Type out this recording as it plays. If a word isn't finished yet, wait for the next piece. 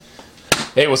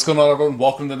Hey, what's going on, everyone?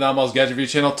 Welcome to the Nine Miles Gadget Review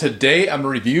channel. Today, I'm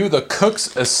going to review the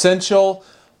Cook's Essential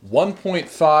 1.5,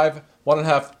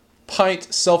 1.5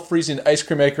 pint self-freezing ice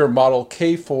cream maker model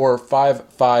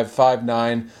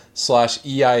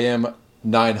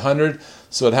K45559/EIM900.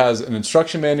 So it has an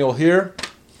instruction manual here.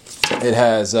 It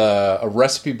has a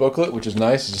recipe booklet, which is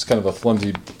nice. It's just kind of a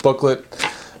flimsy booklet.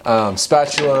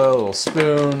 Spatula, a little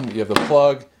spoon. You have the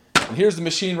plug. And here's the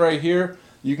machine right here.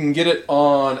 You can get it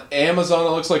on Amazon.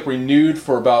 It looks like renewed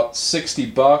for about 60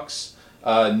 bucks.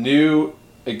 New,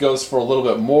 it goes for a little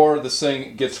bit more. This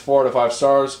thing gets 4 out of 5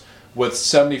 stars with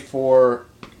 74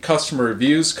 customer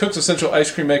reviews. Cook's Essential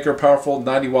Ice Cream Maker, powerful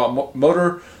 90-watt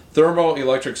motor,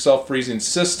 thermoelectric self-freezing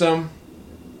system.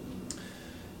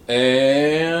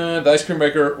 And the ice cream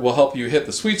maker will help you hit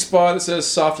the sweet spot. It says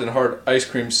soft and hard ice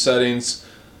cream settings.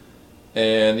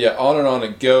 And yeah, on and on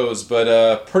it goes,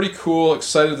 but pretty cool.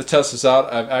 Excited to test this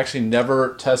out. I've actually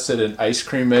never tested an ice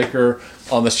cream maker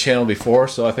on this channel before,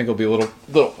 so I think it'll be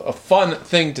a fun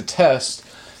thing to test.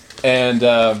 And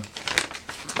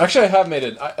actually, I have made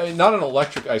it not an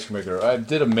electric ice cream maker. I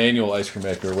did a manual ice cream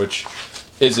maker, which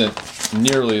isn't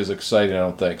nearly as exciting, I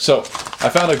don't think. So I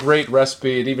found a great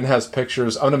recipe. It even has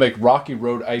pictures. I'm gonna make Rocky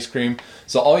Road ice cream.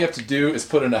 So all you have to do is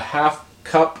put in a half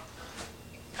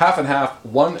and half,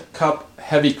 1 cup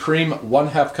heavy cream,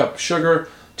 1/2 cup sugar,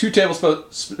 2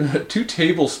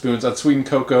 tablespoons unsweetened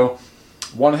cocoa,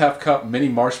 1/2 cup mini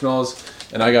marshmallows,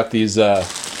 and I got these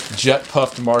jet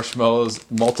puffed marshmallows,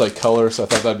 multicolor, so I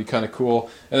thought that'd be kind of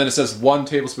cool. And then it says 1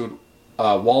 tablespoon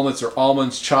walnuts or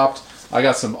almonds chopped. I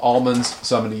got some almonds,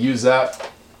 so I'm going to use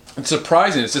that. It's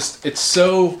surprising. It's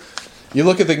so. You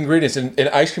look at the ingredients, and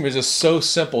ice cream is just so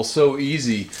simple, so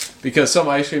easy, because some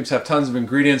ice creams have tons of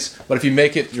ingredients, but if you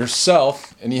make it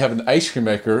yourself, and you have an ice cream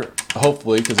maker,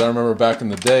 hopefully, because I remember back in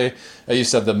the day, I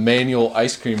used to have the manual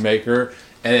ice cream maker,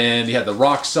 and you had the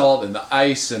rock salt and the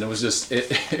ice, and it was just,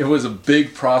 it was a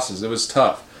big process. It was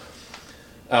tough.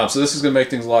 So this is going to make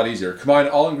things a lot easier. Combine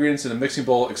all ingredients in a mixing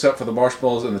bowl except for the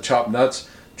marshmallows and the chopped nuts.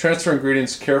 Transfer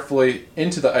ingredients carefully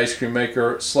into the ice cream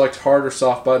maker. Select hard or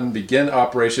soft button. Begin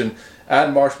operation.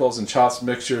 Add marshmallows and chops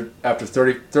mixture after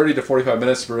 30 to 45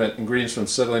 minutes to prevent ingredients from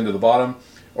settling to the bottom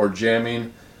or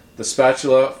jamming. The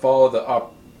spatula. Follow the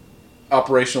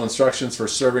operational instructions for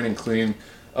serving and cleaning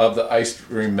of the ice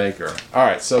cream maker. All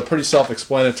right, so pretty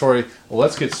self-explanatory. Well,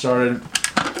 let's get started.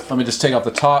 Let me just take off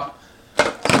the top.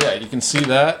 Yeah, you can see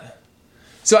that.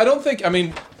 So I don't think,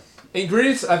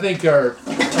 ingredients I think are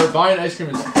buying ice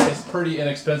cream is pretty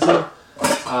inexpensive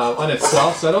on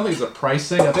itself, so I don't think it's a price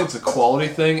thing. I think it's a quality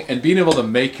thing, and being able to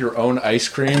make your own ice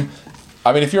cream.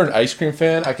 If you're an ice cream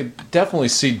fan, I could definitely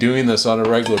see doing this on a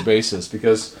regular basis,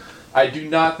 because I do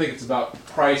not think it's about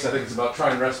price. I think it's about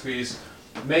trying recipes,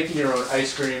 making your own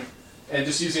ice cream, and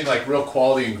just using like real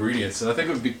quality ingredients. And I think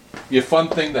it would be a fun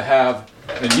thing to have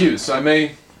and use. So I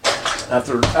may,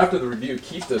 after the review,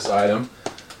 keep this item.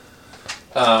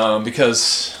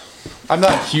 Because I'm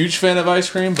not a huge fan of ice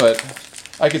cream, but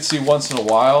I could see once in a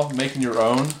while making your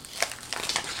own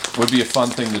would be a fun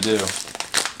thing to do.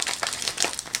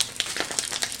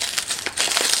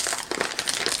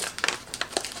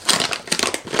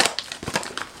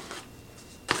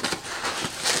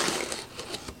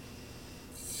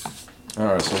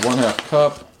 Alright, so 1/2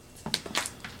 cup.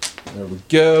 There we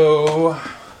go.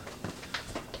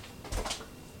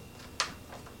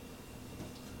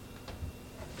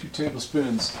 2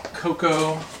 tablespoons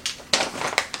cocoa.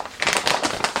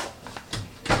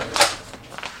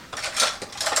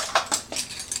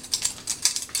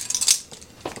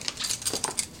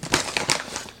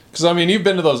 Because you've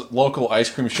been to those local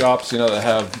ice cream shops, that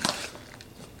have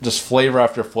just flavor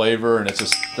after flavor, and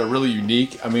they're really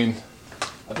unique. I think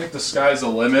the sky's the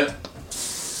limit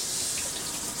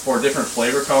for different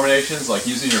flavor combinations, like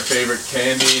using your favorite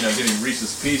candy, getting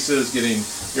Reese's Pieces, getting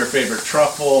your favorite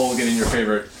truffle, getting your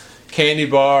favorite candy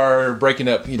bar, breaking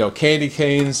up, candy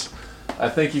canes. I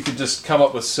think you could just come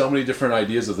up with so many different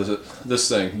ideas of this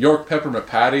thing. York peppermint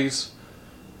patties.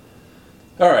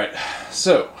 All right,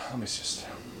 so let me just.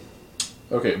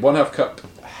 Okay, 1/2 cup,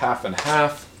 half and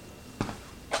half.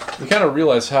 You kind of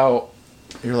realize how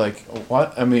you're like,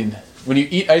 what? When you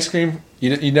eat ice cream,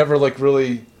 you never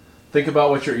really think about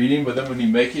what you're eating, but then when you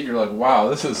make it, you're like, wow,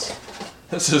 this is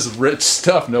rich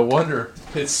stuff. No wonder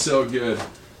it's so good.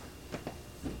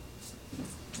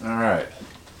 All right,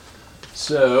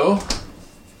 so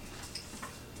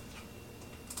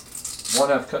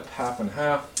 1/2 cup, half and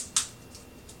half.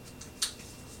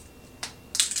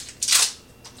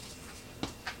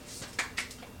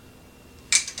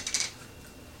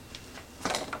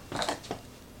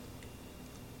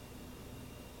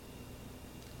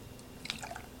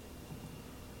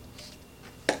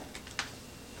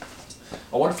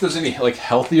 I wonder if there's any like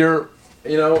healthier,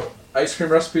 ice cream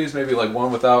recipes. Maybe like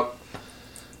one without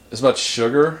as much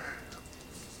sugar.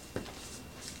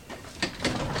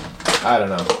 I don't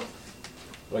know.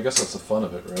 But I guess that's the fun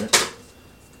of it, right?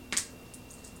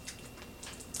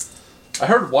 I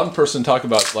heard one person talk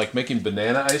about like making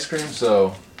banana ice cream,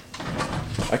 so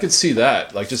I could see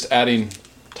that, like just adding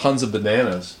tons of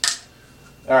bananas.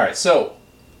 All right, so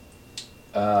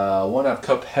 1/2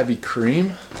 cup heavy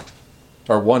cream,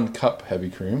 or 1 cup heavy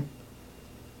cream.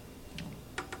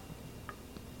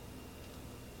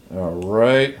 All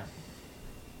right.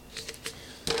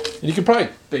 And you can probably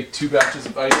bake 2 batches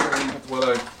of ice cream with what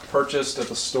I purchased at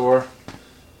the store.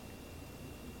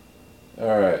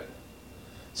 All right.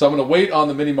 So I'm going to wait on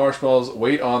the mini marshmallows,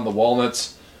 wait on the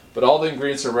walnuts, but all the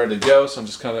ingredients are ready to go. So I'm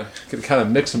just going to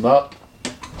mix them up,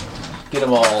 get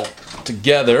them all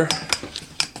together.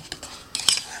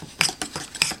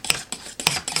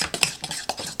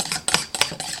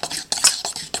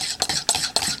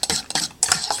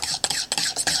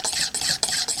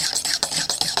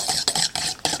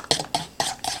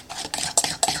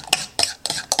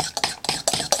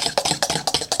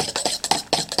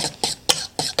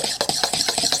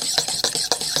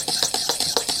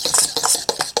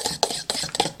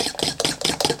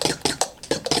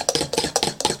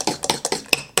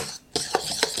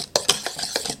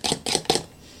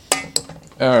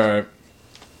 Alright.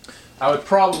 I would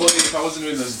probably, if I wasn't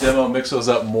doing this demo, mix those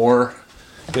up more,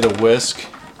 get a whisk.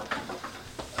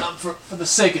 For the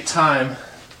sake of time,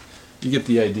 you get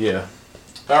the idea.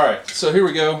 Alright, so here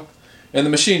we go. And the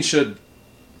machine should...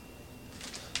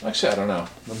 Actually, I don't know.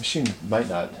 The machine might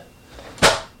not.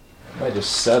 It might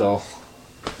just settle.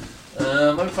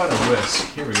 Let me find a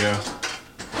whisk. Here we go.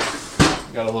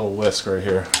 Got a little whisk right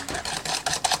here.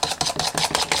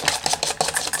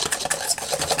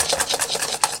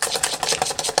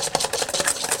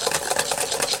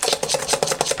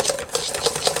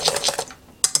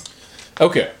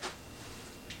 Okay.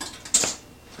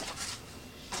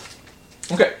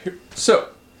 Okay, so,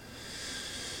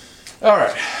 all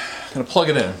right, I'm gonna plug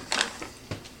it in.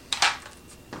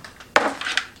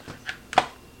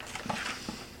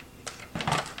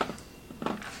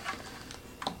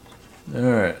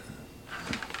 All right,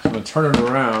 I'm gonna turn it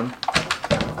around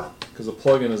because the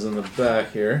plug-in is in the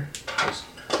back here.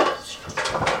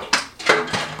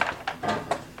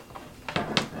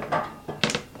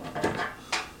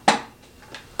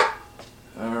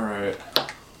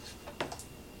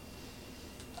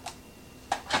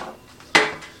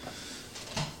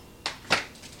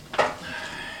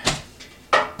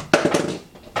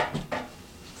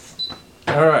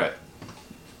 Alright,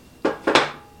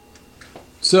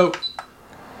 so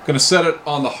I'm going to set it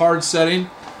on the hard setting, and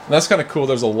that's kind of cool.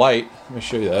 There's a light. Let me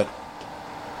show you that.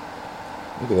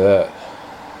 Look at that.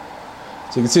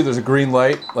 So you can see there's a green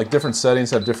light, like different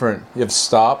settings have different, you have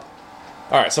stop.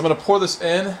 Alright, so I'm going to pour this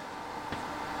in.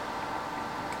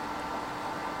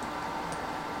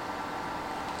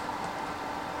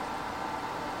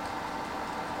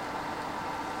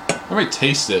 Let me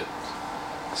taste it,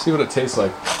 see what it tastes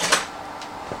like.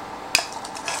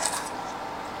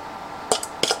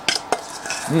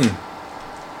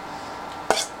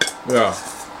 Yeah.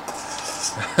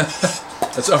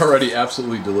 That's already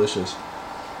absolutely delicious.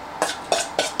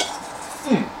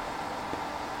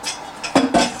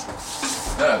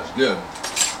 That is good.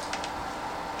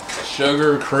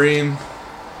 Sugar, cream.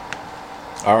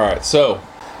 Alright, so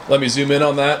let me zoom in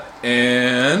on that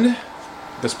and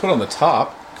just put on the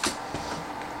top.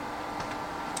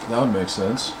 That would make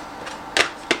sense.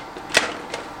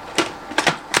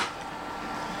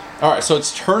 Alright, so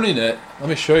it's turning it. Let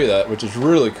me show you that, which is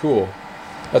really cool.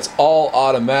 That's all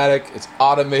automatic, it's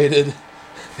automated,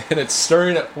 and it's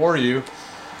stirring it for you.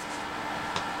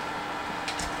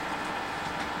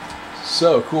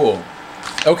 So cool.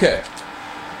 Okay,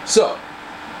 so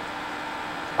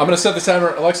I'm gonna set the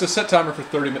timer. Alexa, set timer for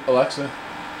 30 minutes. Alexa,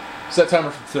 set timer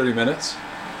for 30 minutes.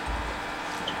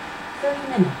 30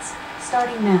 minutes,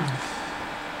 starting now.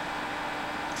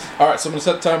 Alright, so I'm gonna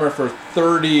set the timer for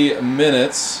 30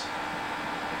 minutes.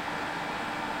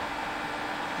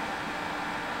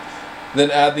 Then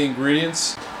add the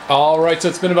ingredients. Alright, so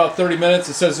it's been about 30 minutes.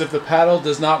 It says if the paddle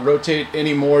does not rotate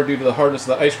anymore due to the hardness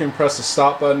of the ice cream, press the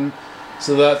stop button.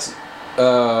 So that's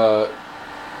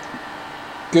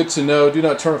good to know. Do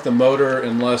not turn off the motor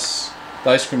unless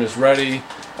the ice cream is ready.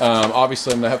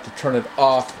 Obviously, I'm going to have to turn it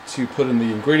off to put in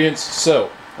the ingredients. So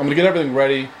I'm going to get everything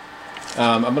ready.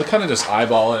 I'm going to kind of just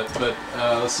eyeball it, but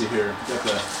let's see here. Got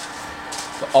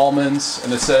the almonds,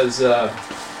 and it says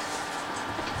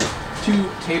 2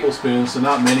 tablespoons, so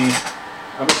not many.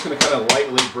 I'm just going to kind of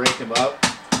lightly break them up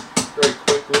very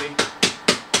quickly.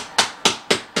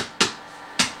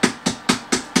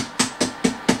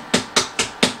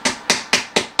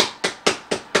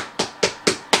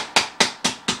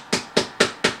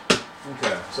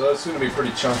 so that's going to be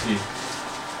pretty chunky.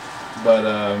 But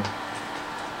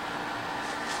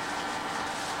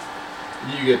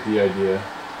you get the idea.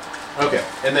 Okay,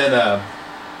 and then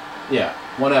yeah,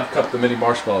 1/2 cup of the mini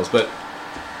marshmallows. But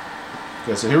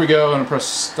okay, so here we go. I'm gonna press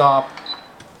stop.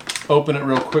 Open it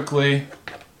real quickly.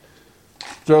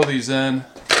 Throw these in.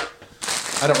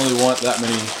 I don't really want that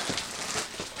many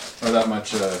or that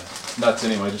much nuts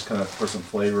anyway. Just kind of for some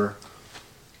flavor.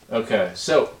 Okay,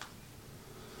 so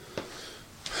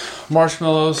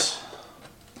marshmallows.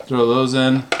 Throw those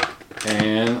in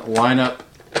and line up.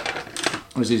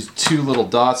 There's these 2 little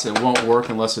dots that won't work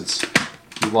unless it's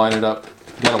you line it up.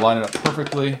 You gotta line it up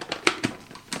perfectly.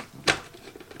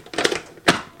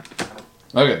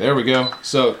 Okay, there we go.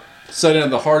 So set it in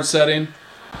the hard setting.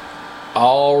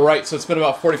 All right, so it's been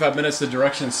about 45 minutes. The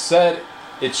directions said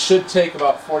it should take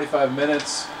about 45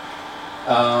 minutes.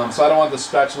 So I don't want the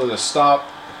spatula to stop,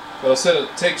 but I said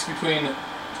it takes between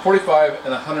 45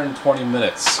 and 120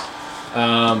 minutes.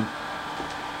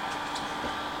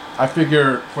 I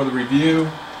figure for the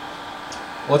review,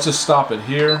 let's just stop it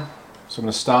here. So I'm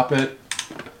going to stop it.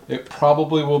 It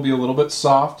probably will be a little bit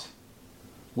soft,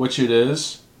 which it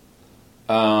is.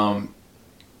 But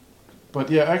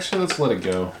yeah, actually, let's let it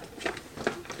go.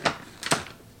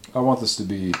 I want this to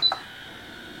be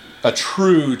a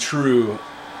true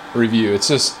review. It's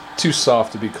just too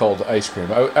soft to be called ice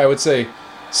cream. I would say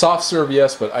soft serve,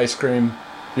 yes, but ice cream,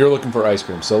 you're looking for ice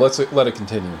cream. So let's let it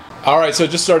continue. All right, so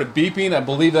it just started beeping. I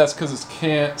believe that's because it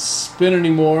can't spin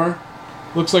anymore.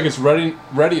 Looks like it's ready.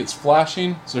 It's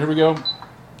flashing. So here we go.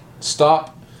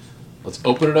 Stop. Let's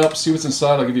open it up, see what's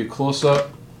inside. I'll give you a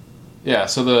close-up. Yeah,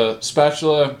 so the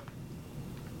spatula,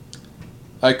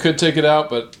 I could take it out,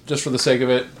 but just for the sake of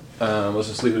it, let's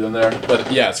just leave it in there. But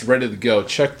yeah, it's ready to go.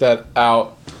 Check that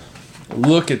out.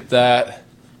 Look at that.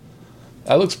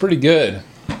 That looks pretty good.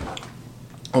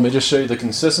 Let me just show you the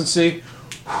consistency.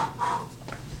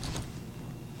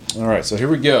 All right, so here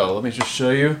we go. Let me just show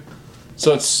you.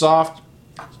 So it's soft,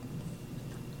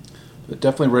 but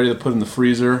definitely ready to put in the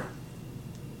freezer.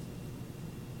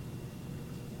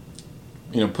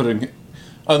 You know,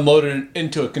 unload it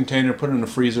into a container, put it in the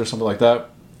freezer, something like that.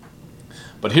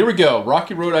 But here we go.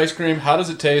 Rocky Road ice cream. How does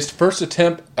it taste? First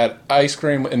attempt at ice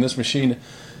cream in this machine.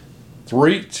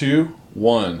 3, 2,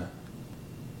 1.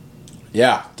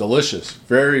 Yeah, delicious.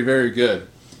 Very, very good.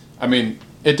 I mean,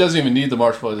 it doesn't even need the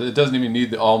marshmallows. It doesn't even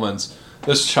need the almonds.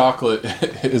 This chocolate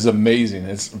is amazing.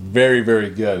 It's very, very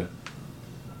good.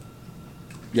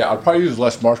 Yeah, I'll probably use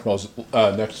less marshmallows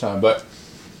next time, but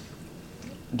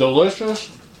delicious.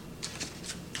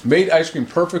 Made ice cream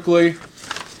perfectly.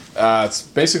 It's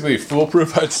basically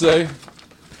foolproof, I'd say.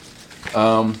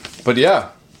 But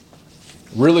yeah,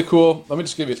 really cool. Let me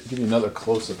just give you another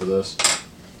close-up of this.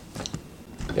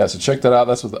 Yeah, so check that out.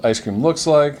 That's what the ice cream looks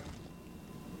like.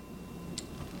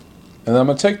 And then I'm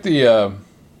gonna take the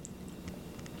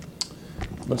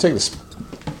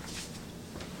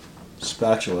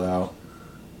spatula out.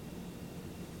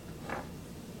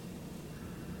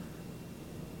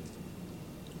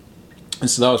 And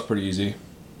so that was pretty easy.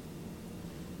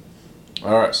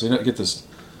 All right, so you get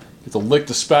to lick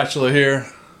the spatula here.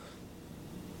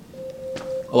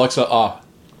 Alexa, off.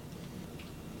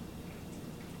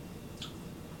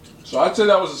 So I'd say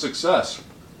that was a success.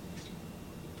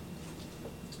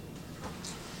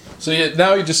 So yeah,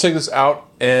 now you just take this out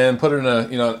and put it in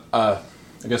a, I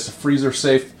guess a freezer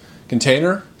safe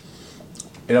container,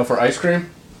 for ice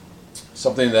cream.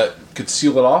 Something that could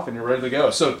seal it off and you're ready to go.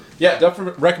 So yeah,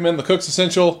 definitely recommend the Cook's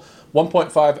Essential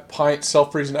 1.5 pint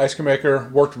self-freezing ice cream maker.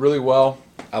 Worked really well.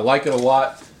 I like it a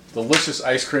lot. Delicious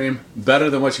ice cream, better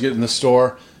than what you get in the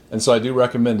store. And so I do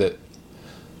recommend it.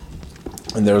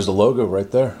 And there's the logo right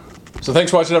there. So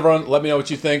thanks for watching, everyone. Let me know what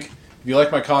you think. If you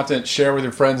like my content, share with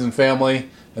your friends and family.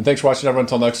 And thanks for watching, everyone.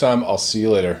 Until next time, I'll see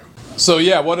you later. So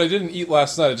yeah, what I didn't eat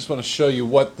last night, I just want to show you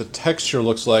what the texture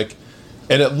looks like.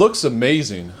 And it looks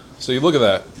amazing. So you look at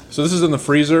that. So this is in the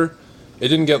freezer. It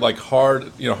didn't get like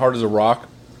hard, hard as a rock.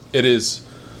 It is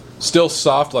still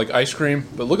soft like ice cream,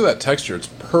 but look at that texture. It's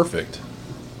perfect.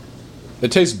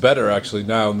 It tastes better actually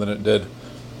now than it did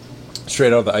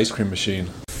straight out of the ice cream machine.